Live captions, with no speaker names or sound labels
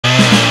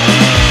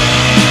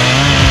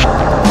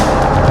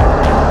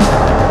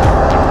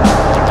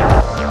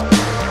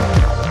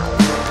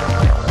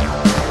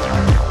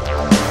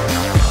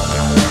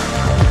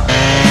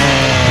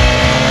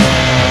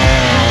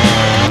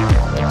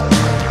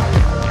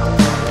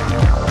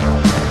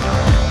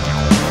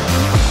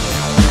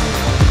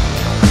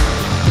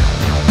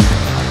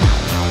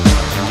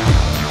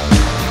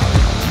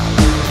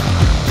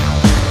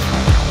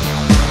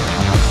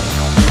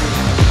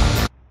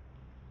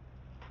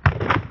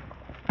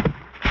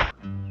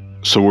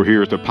So we're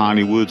here at the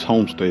Piney Woods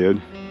Homestead.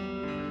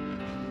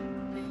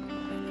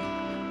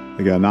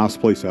 They got a nice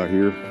place out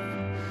here.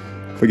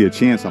 If I get a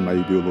chance, I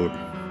may do a little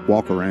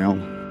walk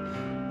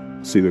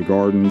around, see their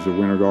gardens, their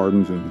winter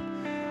gardens,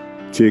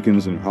 and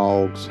chickens and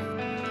hogs.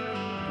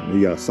 And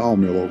he got a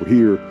sawmill over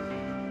here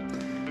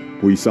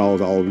where he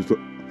saws all of his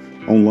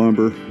own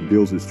lumber and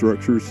builds his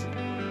structures.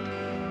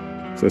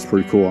 So that's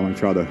pretty cool. I'm gonna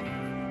try to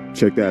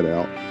check that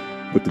out.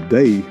 But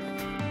today,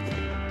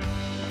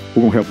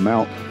 we're gonna help him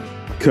out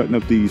cutting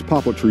up these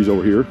poplar trees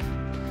over here.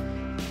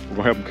 We're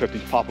gonna help him cut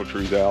these poplar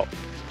trees out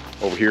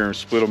over here and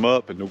split them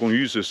up. And we're gonna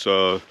use this,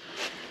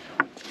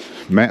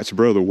 Matt's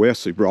brother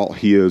Wesley brought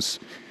his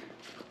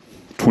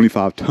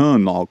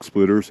 25-ton log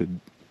splitters and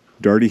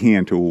dirty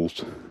hand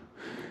tools.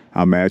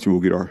 I imagine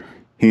we'll get our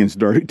hands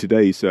dirty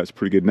today, so that's a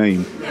pretty good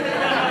name.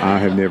 I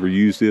have never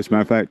used this.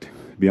 Matter of fact,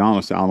 to be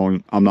honest,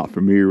 I'm not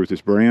familiar with this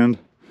brand.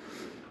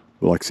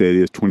 But like I said,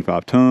 it is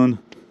 25 ton.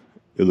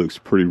 It looks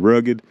pretty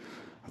rugged.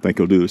 I think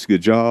it'll do us a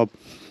good job.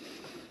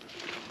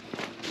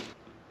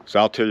 So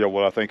I'll tell you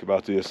what I think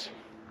about this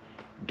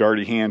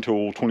dirty hand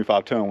tool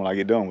 25 ton when I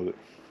get done with it.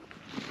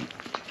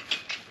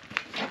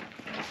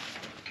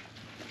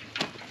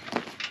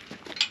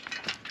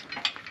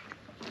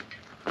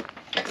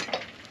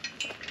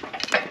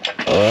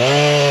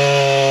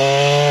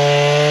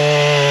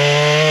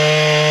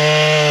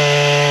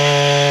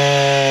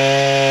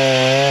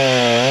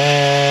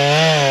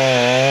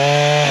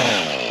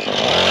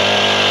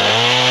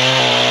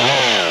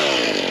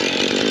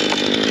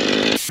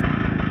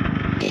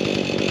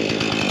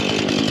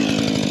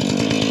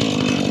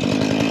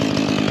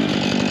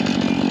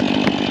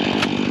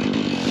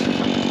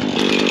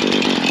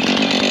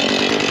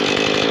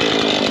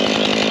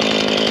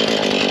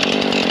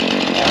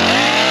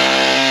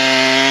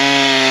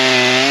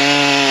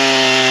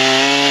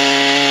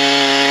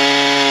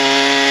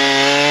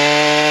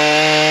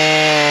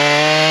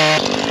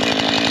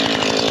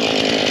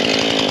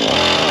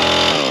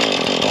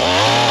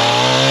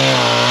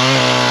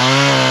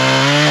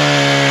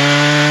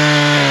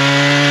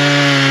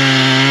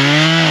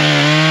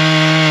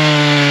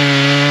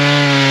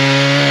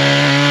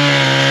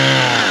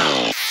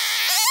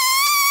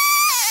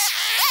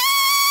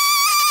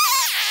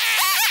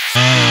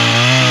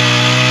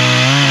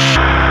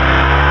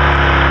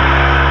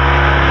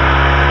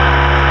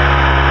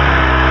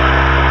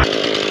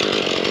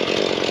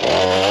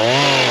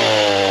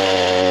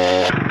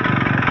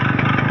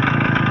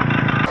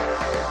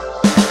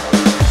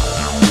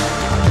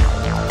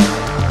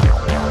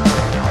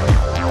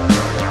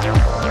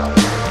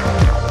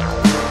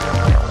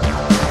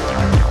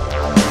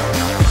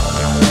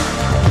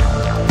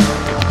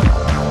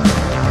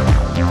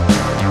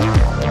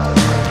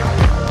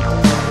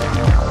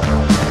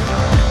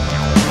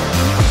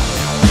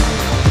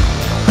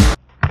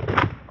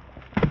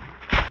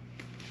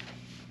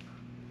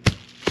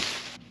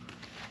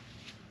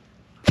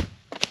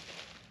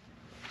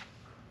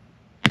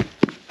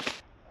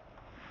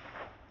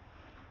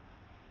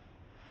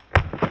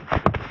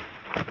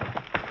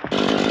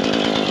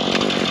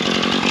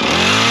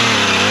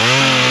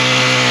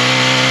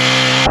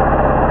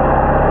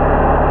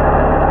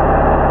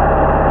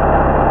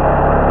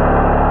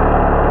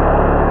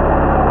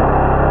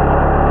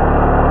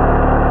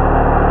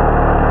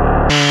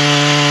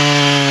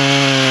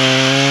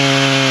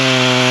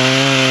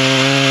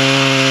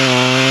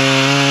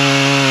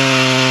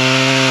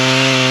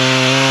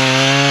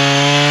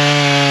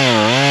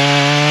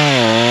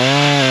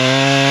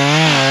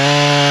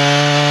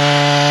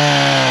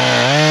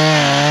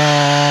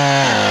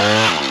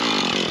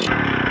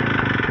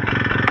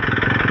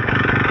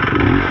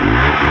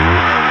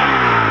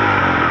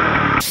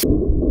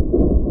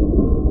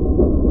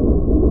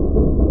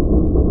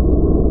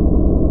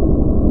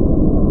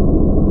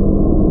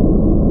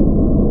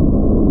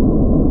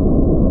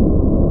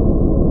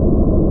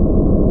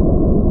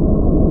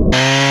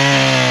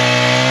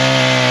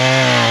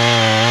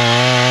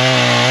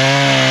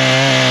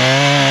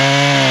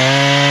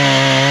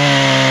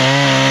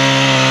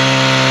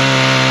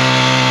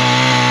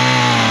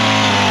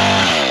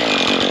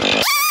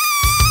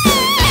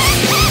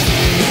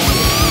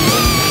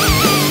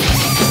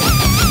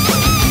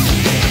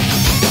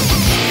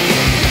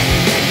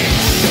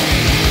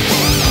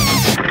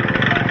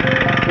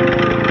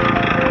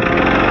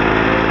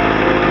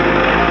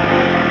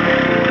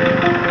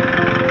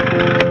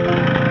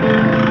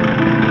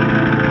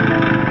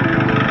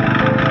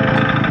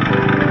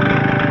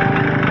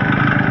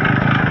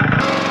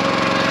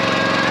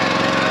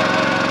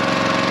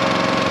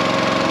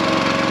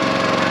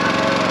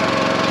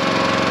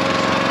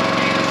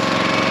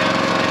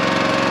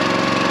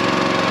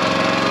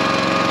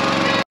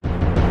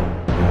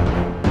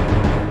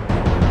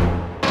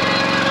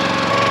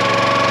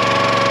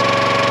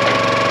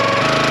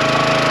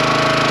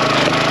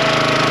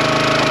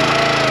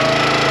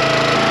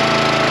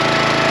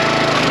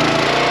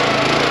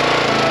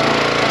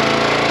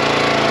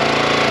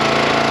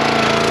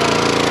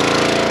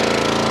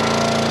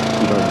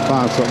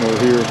 Find something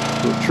over here,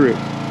 little trick.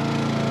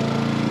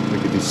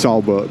 Look at these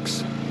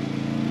sawbucks.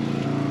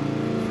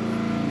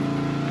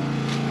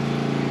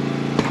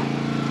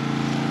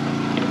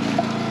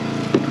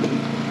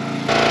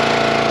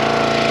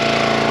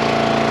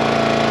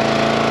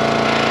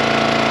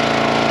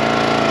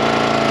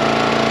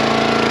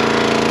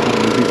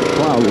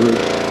 firewood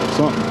or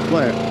something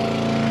flat.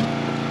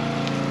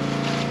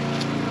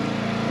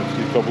 Let's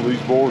see a couple of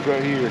these boards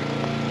right here.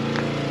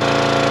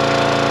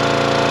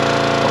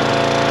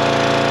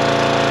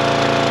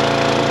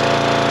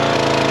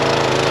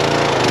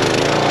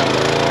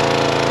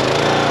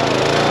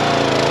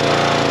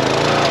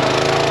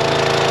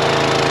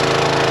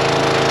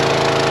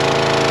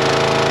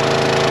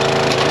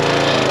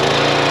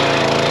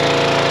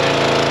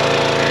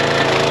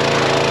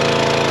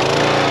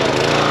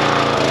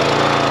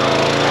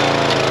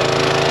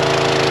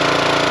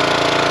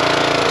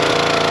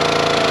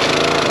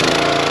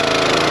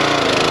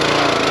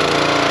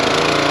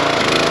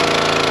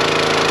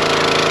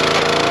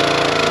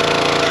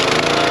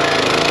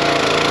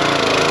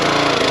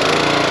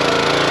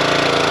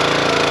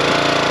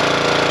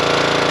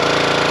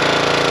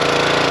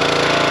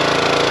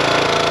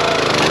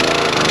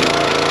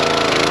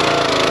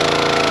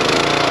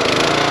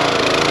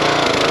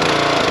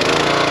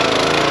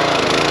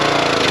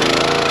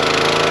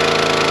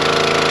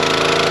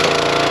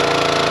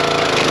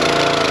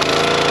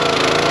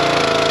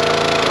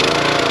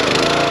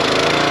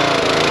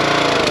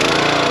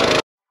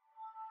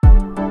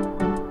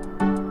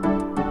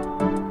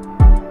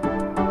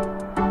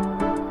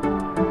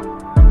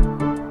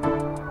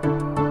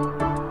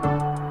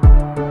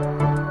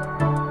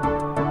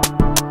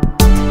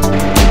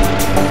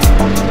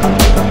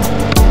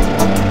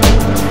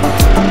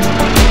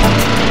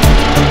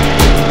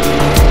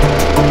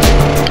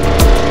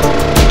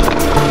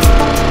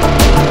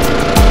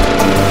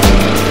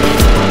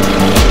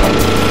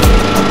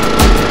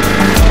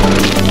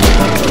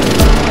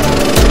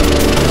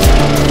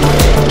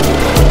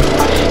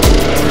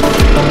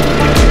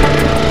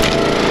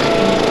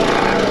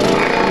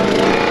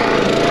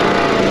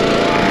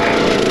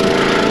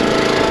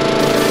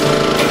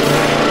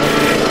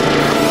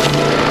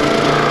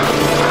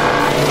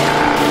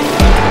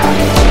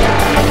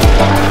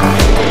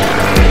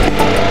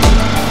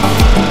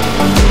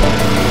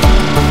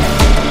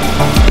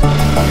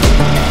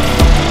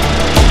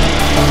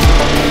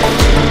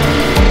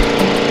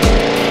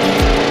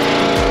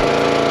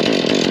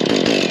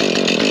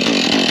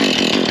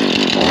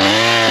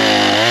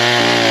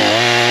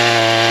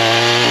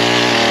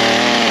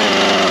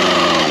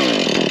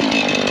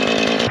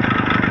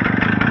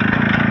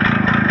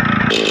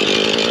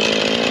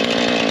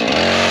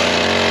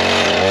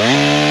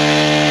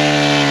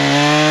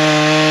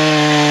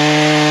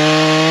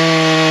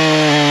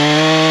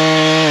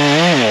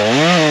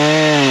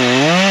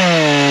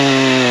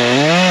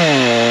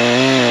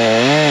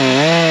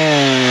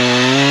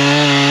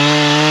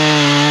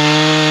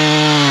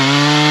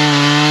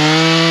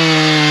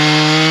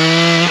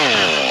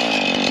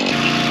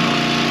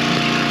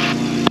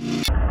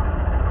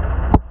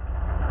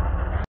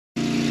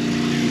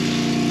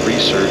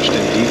 Researched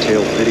and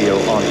detailed video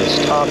on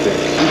this topic, who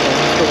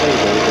owns the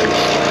label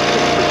there's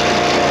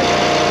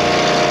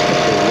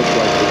they look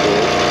like the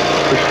world.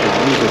 Christian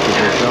music is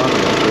a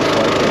genre just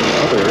like any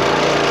other,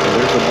 and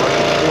there's a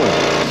market for it.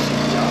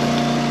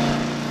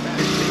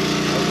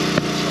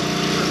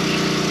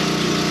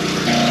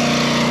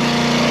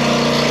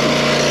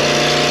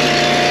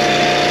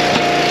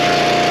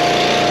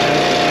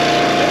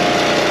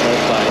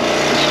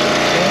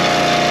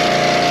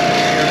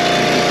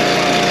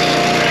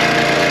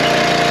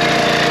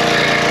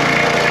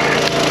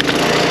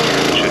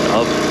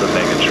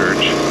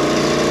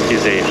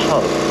 Is a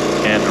hub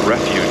and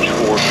refuge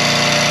for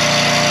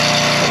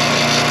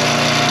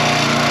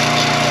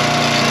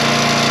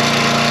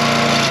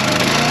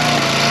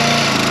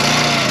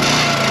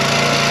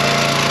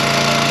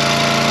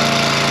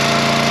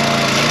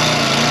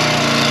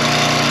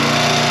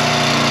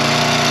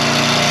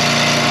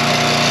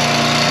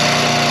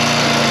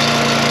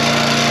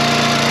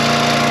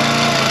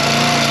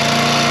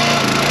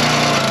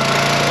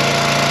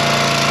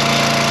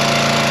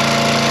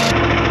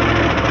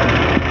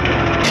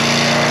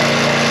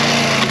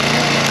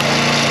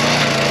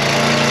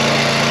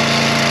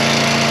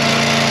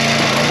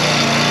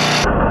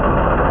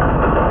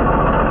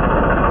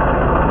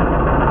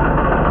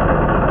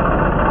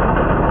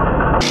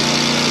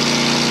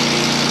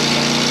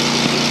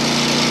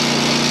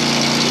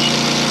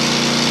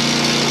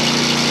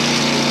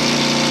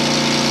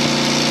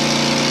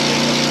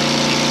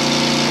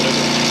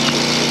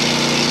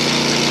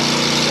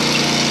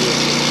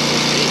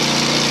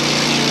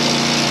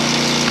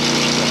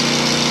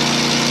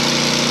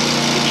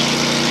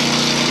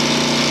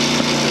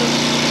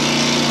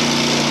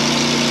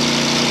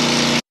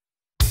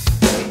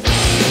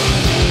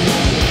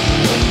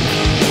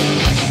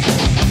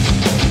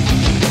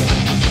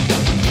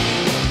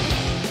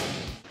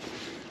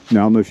Now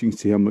I don't know if you can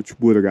see how much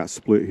wood I got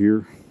split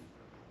here.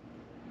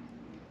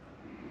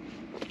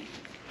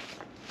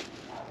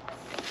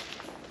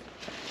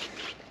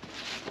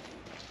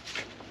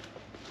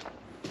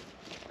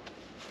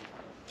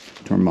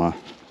 Turn my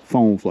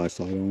phone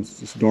flashlight on. It's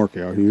just dark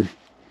out here.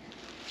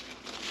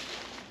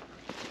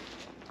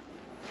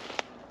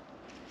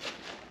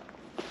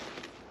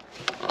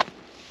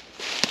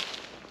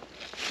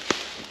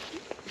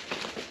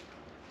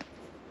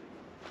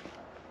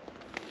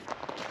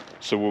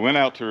 So we went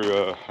out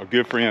to a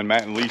good friend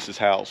Matt and Lisa's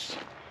house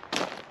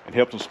and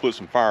helped them split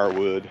some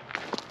firewood.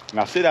 And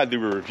I said I'd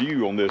do a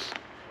review on this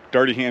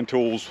Dirty Hand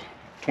Tools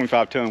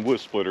 25-ton wood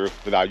splitter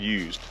that I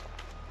used.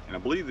 And I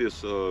believe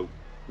this wood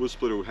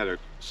splitter had a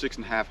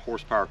 6.5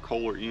 horsepower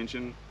Kohler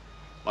engine.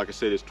 Like I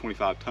said, it's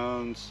 25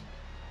 tons.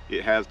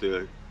 It has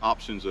the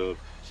options of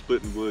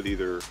splitting wood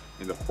either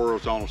in the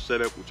horizontal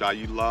setup, which I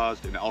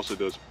utilized, and it also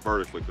does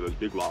vertically for those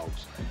big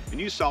logs. And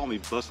you saw me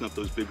busting up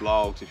those big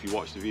logs if you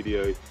watched the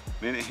video.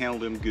 Man, it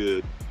handled them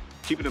good.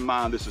 Keeping in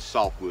mind, this is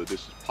softwood,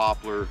 this is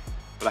poplar,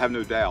 but I have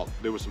no doubt,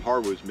 there was some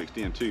hardwoods mixed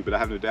in too, but I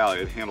have no doubt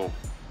it handled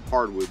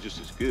hardwood just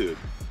as good.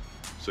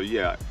 So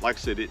yeah, like I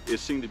said, it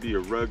seemed to be a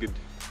rugged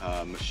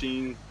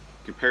machine.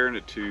 Comparing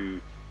it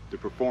to the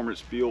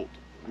performance built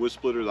wood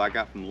splitter that I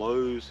got from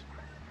Lowe's,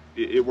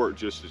 it worked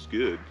just as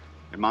good.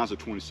 And mine's a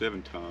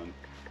 27 ton,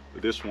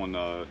 but this one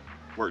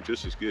worked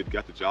just as good,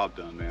 got the job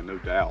done, man, no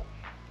doubt.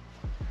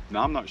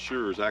 Now I'm not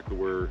sure exactly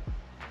where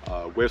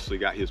Wesley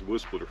got his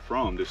wood splitter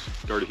from, this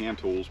Dirty Hand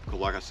Tools, because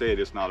like I said,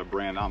 it's not a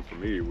brand I'm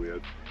familiar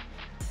with.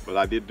 But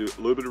I did do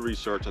a little bit of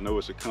research. I know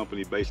it's a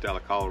company based out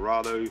of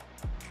Colorado,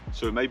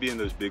 so it may be in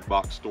those big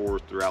box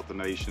stores throughout the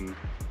nation.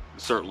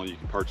 Certainly you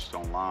can purchase it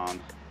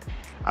online.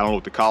 I don't know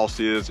what the cost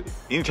is.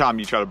 Anytime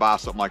you try to buy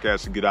something like that,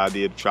 it's a good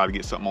idea to try to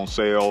get something on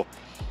sale.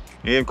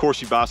 And of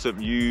course, you buy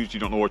something used, you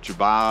don't know what you're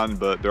buying,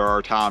 but there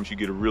are times you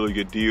get a really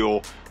good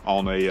deal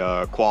on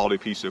a quality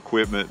piece of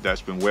equipment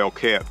that's been well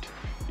kept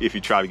if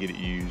you try to get it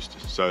used.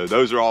 So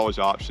those are always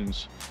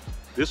options.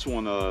 This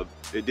one,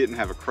 it didn't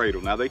have a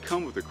cradle. Now they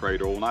come with a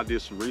cradle. When I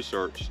did some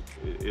research,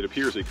 it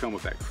appears they come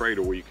with that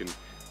cradle where you can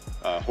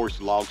hoist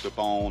the logs up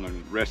on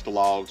and rest the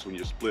logs when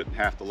you're splitting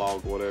half the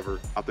log or whatever.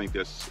 I think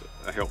that's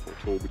a helpful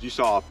tool. But you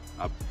saw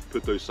I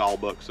put those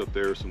sawbucks up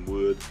there, some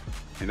wood,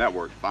 and that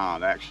worked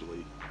fine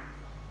actually.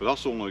 But I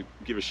also want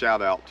to give a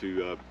shout out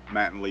to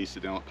Matt and Lisa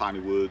down at Piney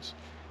Woods.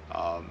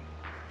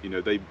 You know,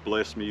 they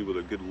blessed me with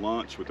a good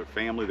lunch with their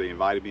family. They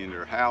invited me into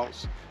their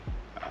house.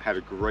 Had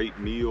a great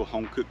meal,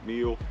 home-cooked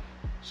meal.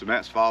 So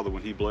Matt's father,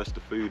 when he blessed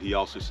the food, he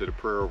also said a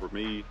prayer over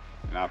me,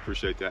 and I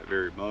appreciate that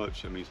very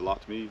much. That means a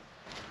lot to me.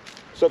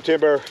 What's up, Tim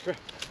Bear?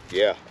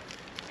 Yeah.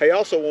 Hey, I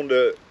also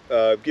wanted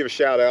to give a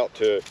shout out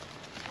to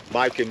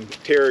Mike and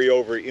Terry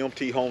over at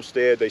MT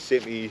Homestead. They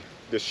sent me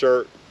this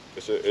shirt.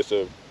 It's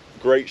a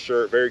great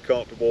shirt, very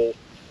comfortable,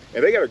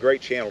 and they got a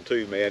great channel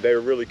too, man.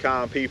 They're really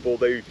kind people.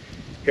 They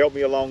helped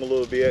me along a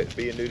little bit,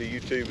 being new to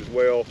YouTube as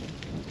well.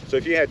 So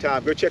if you had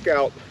time, go check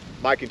out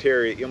Mike and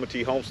Terry at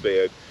MT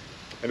Homestead.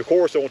 And of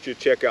course, I want you to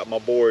check out my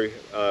boy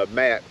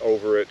Matt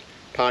over at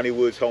Piney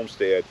Woods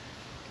Homestead.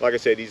 Like I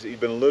said, he's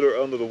been a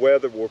little under the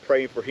weather, but we're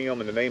praying for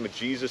him in the name of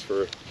Jesus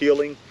for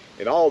healing,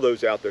 and all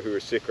those out there who are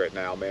sick right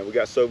now, man. We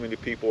got so many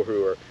people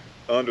who are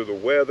under the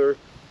weather.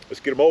 Let's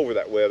get them over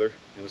that weather,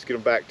 and let's get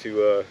them back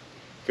to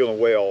feeling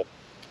well.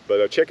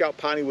 But check out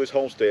Piney Woods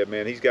Homestead,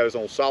 man. He's got his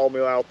own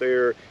sawmill out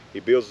there. He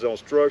builds his own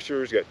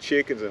structures. He's got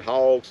chickens and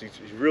hogs.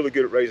 He's really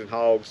good at raising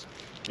hogs.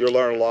 You'll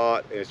learn a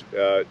lot, and it's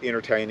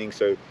entertaining.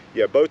 So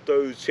yeah, both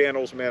those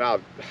channels, man, I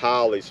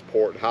highly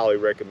support and highly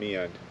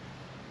recommend.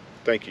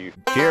 Thank you.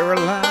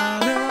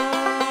 Carolina,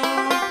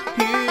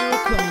 hill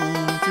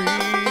country,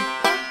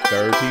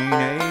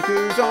 1380.